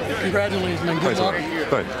mistakes. Congratulations, man. Good luck.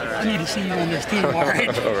 I need to see you on this team, all right?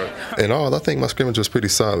 All right. In all, I think my scrimmage was pretty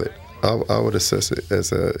solid. I would assess it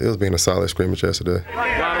as it was being a solid scrimmage yesterday. A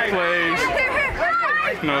lot of plays.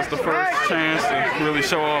 You know, it's the first chance to really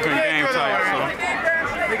show off in game type, so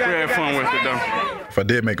we had fun with it, though. If I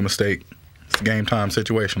did make a mistake, it's a game time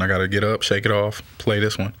situation. I got to get up, shake it off, play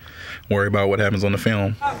this one, worry about what happens on the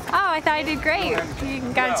film. Oh, I thought I did great. You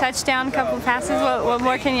got a touchdown, a couple of passes. What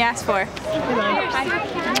more can you ask for?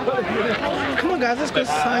 Come on, guys, let's go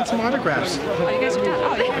sign some autographs. Oh, you guys are done?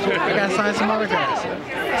 Oh, yeah. I gotta sign some autographs.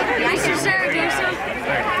 Nicer, sir. Do some.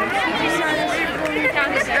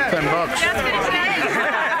 $10.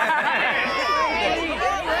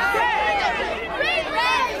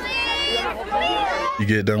 You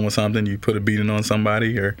get done with something, you put a beating on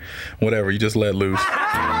somebody or whatever, you just let loose.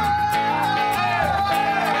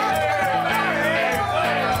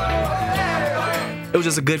 It was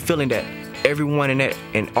just a good feeling that everyone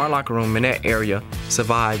in our locker room in that area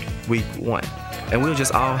survived week 1. And we were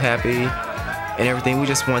just all happy and everything. We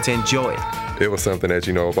just wanted to enjoy it. It was something that,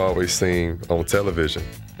 you know, I've always seen on television.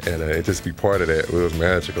 And just be part of that, it was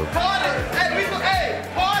magical. Part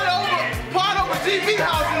over TV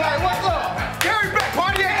house tonight. What's up? Gary Beck,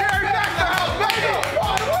 party at Gary Beck's house, baby.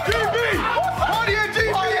 GB, party at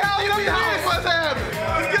GB house. What's happening?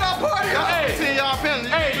 Let's get our party on. See y'all penalty.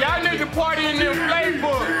 Hey, y'all need to party in them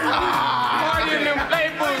playbooks. Party in them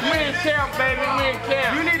playbooks. We in camp, baby. We in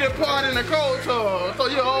camp. You need to party in the cold tub. So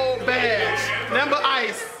your old bags. Number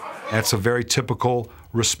ice. That's a very typical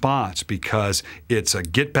response because it's a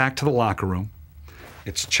get back to the locker room.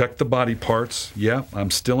 It's check the body parts. Yeah, I'm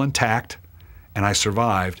still intact and I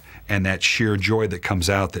survived. And that sheer joy that comes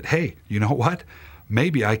out that, hey, you know what?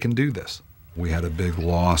 Maybe I can do this. We had a big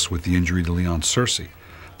loss with the injury to Leon Searcy.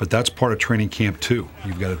 But that's part of training camp too.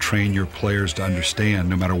 You've got to train your players to understand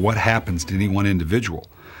no matter what happens to any one individual,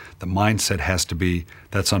 the mindset has to be,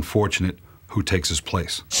 that's unfortunate, who takes his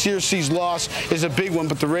place. Searcy's loss is a big one,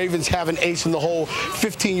 but the Ravens have an ace in the hole.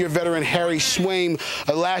 15-year veteran Harry Swaim,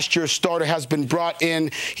 a last year starter, has been brought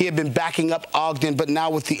in. He had been backing up Ogden, but now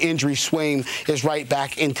with the injury, Swaim is right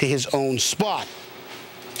back into his own spot.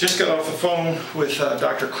 Just got off the phone with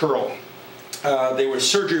Dr. Curl.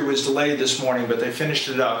 Surgery was delayed this morning, but they finished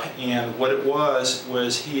it up, and what it was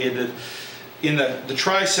he had In the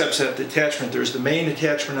triceps at the attachment, there's the main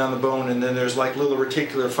attachment on the bone, and then there's like little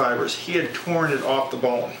reticular fibers. He had torn it off the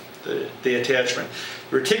bone, the attachment.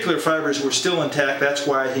 The reticular fibers were still intact. That's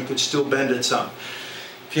why he could still bend it some.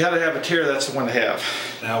 If you had to have a tear, that's the one to have.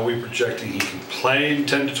 Now we're projecting he can play in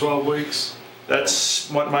 10 to 12 weeks? That's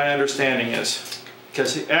what my understanding is.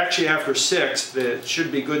 Because actually after 6, it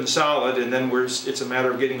should be good and solid, and then it's a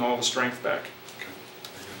matter of getting all the strength back.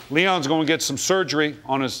 Leon's going to get some surgery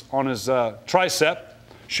on his tricep.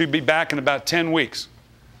 Should be back in about 10 weeks.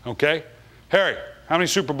 Okay? Harry, how many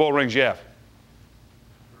Super Bowl rings you have?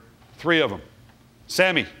 3 of them.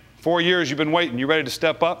 Sammy, 4 years you've been waiting. You ready to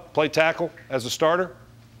step up, play tackle as a starter?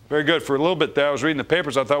 Very good. For a little bit there, I was reading the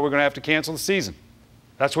papers. I thought we were going to have to cancel the season.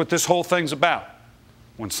 That's what this whole thing's about.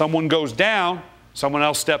 When someone goes down, someone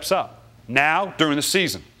else steps up. Now, during the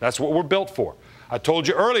season. That's what we're built for. I told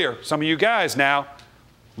you earlier, some of you guys now,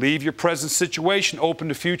 leave your present situation open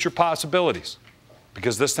to future possibilities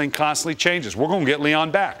because this thing constantly changes. We're going to get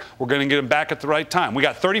Leon back. We're going to get him back at the right time. We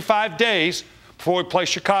got 35 days before we play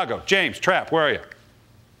Chicago. James, Trapp, where are you?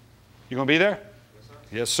 You going to be there?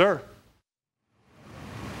 Yes, sir.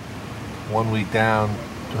 1 week down.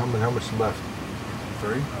 How much left?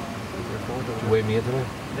 3? Did you weigh me in today?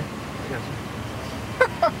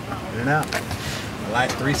 In and out. I like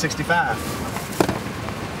 365.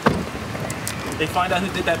 They find out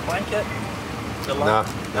who did that blanket? No.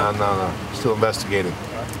 Still investigating.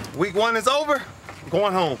 Week 1 is over. I'm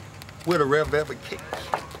going home with a red velvet cake.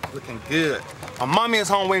 Looking good. My mommy is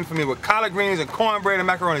home waiting for me with collard greens and cornbread and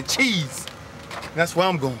macaroni and cheese. And that's where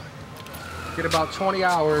I'm going. Get about 20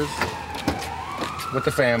 hours with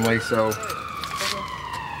the family, so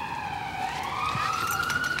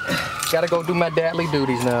gotta go do my dadly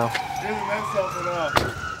duties now.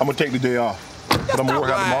 I'm gonna take the day off, but I'm gonna work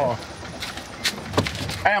out tomorrow.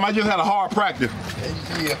 Damn, I just had a hard practice.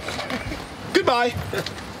 Yeah. Goodbye.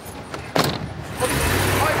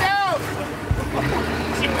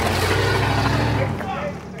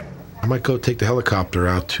 I might go take the helicopter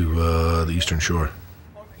out to the Eastern Shore.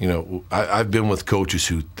 You know, I've been with coaches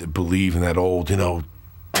who believe in that old,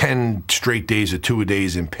 10 straight days or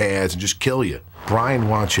 2-a-days in pads and just kill you. Brian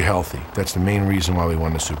wants you healthy. That's the main reason why we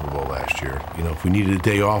won the Super Bowl last year. If we needed a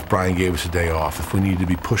day off, Brian gave us a day off. If we needed to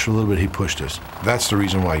be pushed a little bit, he pushed us. That's the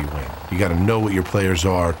reason why you win. You got to know what your players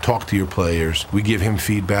are, talk to your players. We give him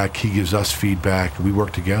feedback, he gives us feedback. We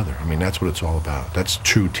work together. I mean, that's what it's all about. That's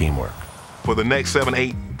true teamwork. For the next 7,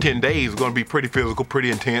 8, 10 days, it's going to be pretty physical, pretty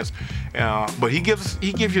intense. But he gives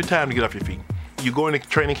you time to get off your feet. You go into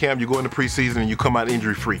training camp, you go into preseason, and you come out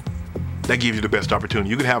injury-free. That gives you the best opportunity.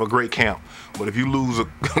 You can have a great camp, but if you lose a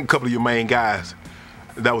couple of your main guys,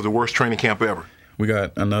 that was the worst training camp ever. We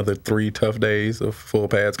got another 3 tough days of full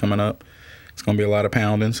pads coming up. It's going to be a lot of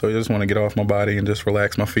pounding, so I just want to get off my body and just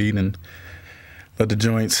relax my feet and let the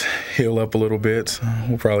joints heal up a little bit. So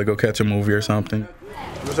we'll probably go catch a movie or something.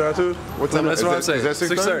 What's attitude? What time? That's what I'm saying. Is that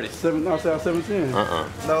 6:30? No, 7:10.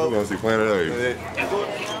 No. We're going to see Planet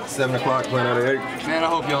 8. 7 o'clock, Planet 8. Man, I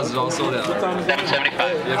hope y'all is all sold out.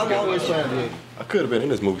 7:75. How long was Planet 8? I could have been in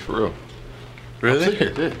this movie for real. Really?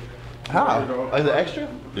 Yeah. How? Is it extra?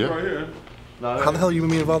 Yeah. Right here. How the hell you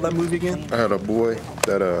mean about that movie again? I had a boy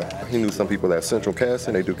that he knew some people at Central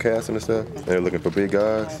Casting. They do casting and stuff. And they're looking for big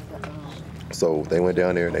guys. So they went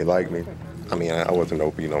down there and they liked me. I mean, I wasn't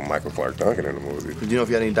Michael Clark Duncan in the movie. Do you know if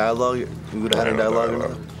you had any dialogue? You would have had any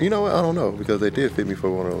dialogue? You know what? I don't know, because they did fit me for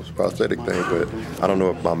one of those prosthetic things, but I don't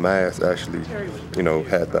know if my mask actually,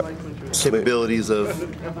 had the capabilities of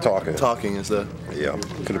talking and stuff. Yeah,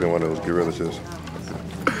 could have been one of those gorillas.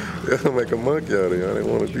 They'll make a monkey out of you. I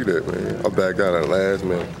didn't want to do that, man. I backed out at the last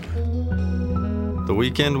minute. The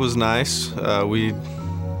weekend was nice. We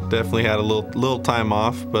definitely had a little time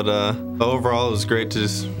off, but overall it was great to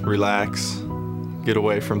just relax, get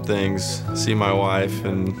away from things, see my wife,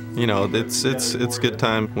 and it's a good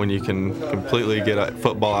time when you can completely get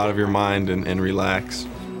football out of your mind and relax.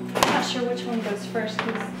 I'm not sure which one goes first.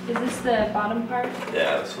 Is this the bottom part?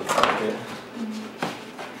 Yeah, that's what's up here.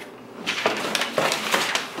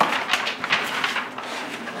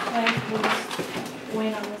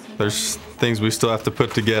 There's things we still have to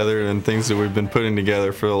put together and things that we've been putting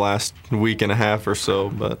together for the last week and a half or so,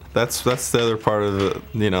 but that's the other part of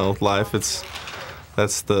the life.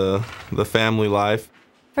 That's the family life.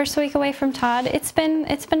 First week away from Todd, it's been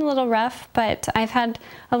a little rough, but I've had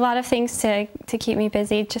a lot of things to keep me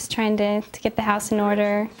busy, just trying to get the house in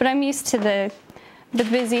order. But I'm used to the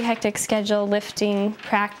busy, hectic schedule, lifting,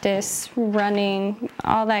 practice, running,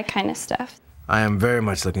 all that kind of stuff. I am very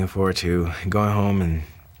much looking forward to going home and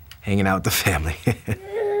hanging out with the family.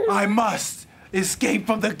 I must escape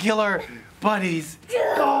from the killer Buddies.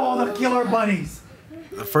 Go, the killer buddies.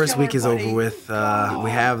 The first week is over with. We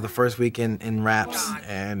have the first week in wraps,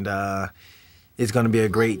 and it's going to be a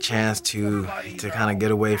great chance to kind of get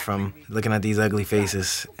away from looking at these ugly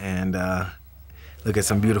faces and look at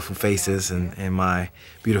some beautiful faces and my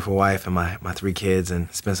beautiful wife and my 3 kids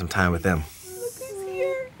and spend some time with them.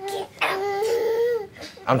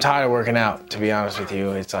 I'm tired of working out, to be honest with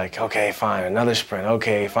you. It's like, okay, fine, another sprint.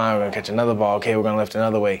 Okay, fine, we're gonna catch another ball. Okay, we're gonna lift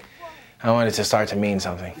another weight. I want it to start to mean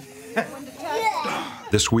something.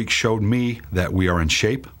 This week showed me that we are in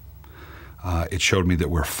shape. It showed me that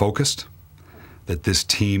we're focused, that this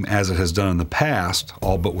team, as it has done in the past,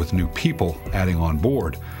 all but with new people adding on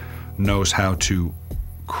board, knows how to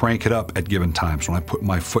crank it up at given times. When I put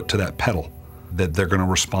my foot to that pedal, that they're gonna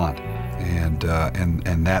respond. And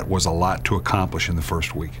that was a lot to accomplish in the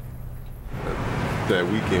first week. That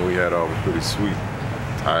weekend we had all was pretty sweet.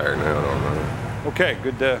 Tired now, I don't know. Okay,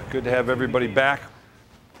 good to have everybody back.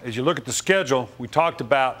 As you look at the schedule, we talked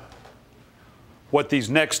about what these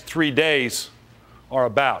next 3 days are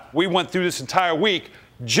about. We went through this entire week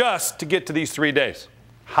just to get to these 3 days.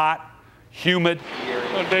 Hot, humid.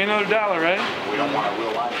 Oh, day another dollar, right? We don't want to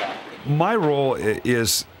real life back. My role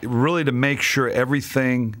is really to make sure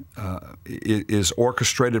everything is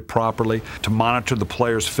orchestrated properly, to monitor the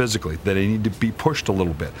players physically, that they need to be pushed a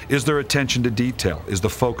little bit. Is there attention to detail? Is the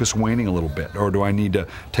focus waning a little bit? Or do I need to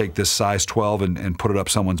take this size 12 and put it up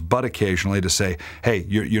someone's butt occasionally to say, hey,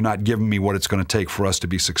 you're not giving me what it's going to take for us to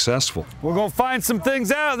be successful? We're going to find some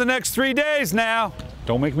things out in the next 3 days now.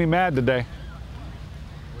 Don't make me mad today.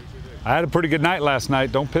 I had a pretty good night last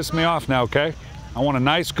night. Don't piss me off now, okay? I want a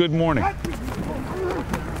nice, good morning. Evan,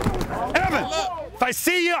 if I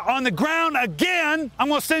see you on the ground again, I'm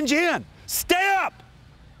going to send you in. Stay up.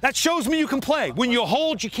 That shows me you can play. When you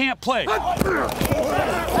hold, you can't play. God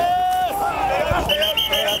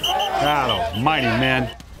almighty,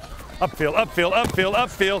 man. Upfield, upfield, upfield,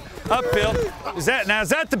 upfield, upfield. Is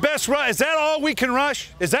that the best rush? Is that all we can rush?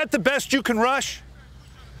 Is that the best you can rush?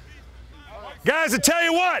 Guys, I tell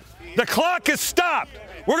you what, the clock is stopped.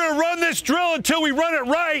 We're going to run this drill until we run it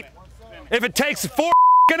right. If it takes 4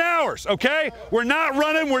 hours, okay? We're not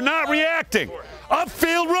running, we're not reacting.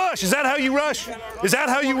 Upfield rush. Is that how you rush? Is that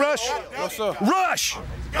how you rush? Yes, sir. Rush.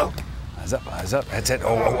 Eyes up, eyes up. That's it.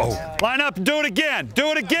 Oh. Line up and do it again.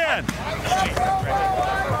 Do it again.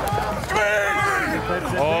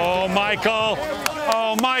 Oh, Michael.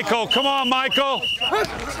 Oh, Michael. Come on, Michael.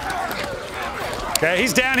 Okay,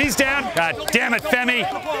 he's down, he's down. God damn it, Femi.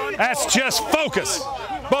 That's just focus.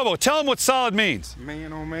 Bobo, tell him what solid means.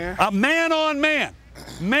 Man on man. Man on man.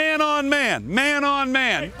 Man on man. Man on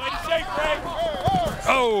man.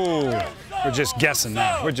 Oh, we're just guessing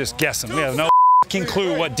now. We're just guessing. We have no fucking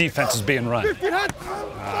clue what defense is being run.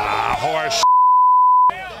 Horse.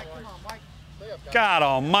 God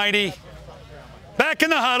almighty. Back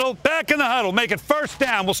in the huddle. Back in the huddle. Make it first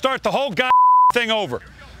down. We'll start the whole thing over.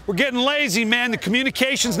 We're getting lazy, man. The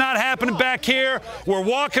communication's not happening back here. We're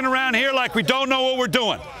walking around here like we don't know what we're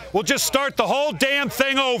doing. We'll just start the whole damn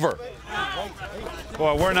thing over.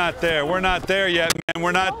 Boy, we're not there. We're not there yet, man.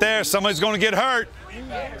 We're not there. Somebody's going to get hurt.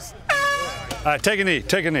 All right, take a knee.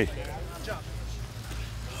 Take a knee.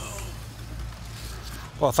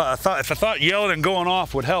 Well, if I thought yelling and going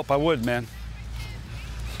off would help, I would, man.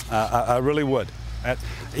 I really would.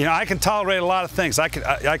 You know, I can tolerate a lot of things. I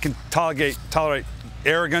can tolerate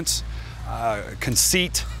arrogance,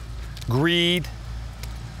 conceit, greed,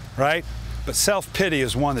 right? But self-pity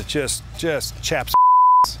is one that just chaps.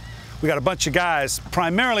 We got a bunch of guys,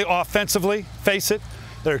 primarily offensively, face it,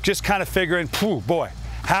 that are just kind of figuring, boy,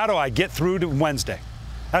 how do I get through to Wednesday?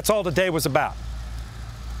 That's all today was about.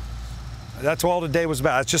 That's all today was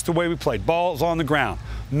about. It's just the way we played. Balls on the ground,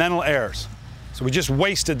 mental errors. So we just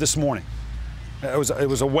wasted this morning. It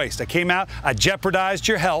was a waste. I came out, I jeopardized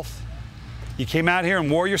your health. You came out here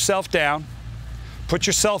and wore yourself down, put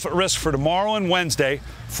yourself at risk for tomorrow and Wednesday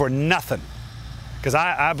for nothing. Because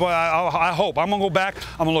I hope, I'm going to go back,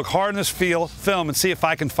 I'm going to look hard in this film and see if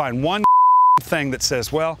I can find one thing that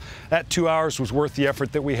says, well, that 2 hours was worth the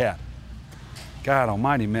effort that we had. God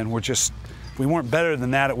almighty, man, if we weren't better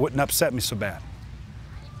than that, it wouldn't upset me so bad.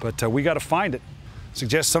 But we got to find it.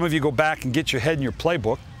 Suggest some of you go back and get your head in your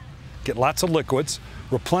playbook, get lots of liquids,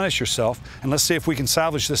 replenish yourself, and let's see if we can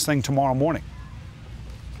salvage this thing tomorrow morning.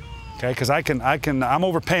 Okay, because I'm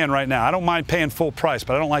overpaying right now. I don't mind paying full price,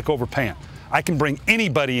 but I don't like overpaying. I can bring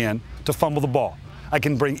anybody in to fumble the ball. I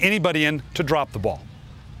can bring anybody in to drop the ball.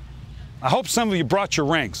 I hope some of you brought your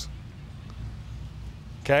rings.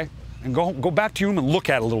 Okay? And go back to your room and look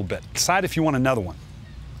at it a little bit. Decide if you want another one.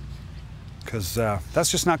 Because that's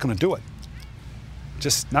just not going to do it.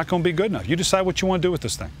 just not going to be good enough. You decide what you want to do with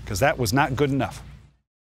this thing, because that was not good enough.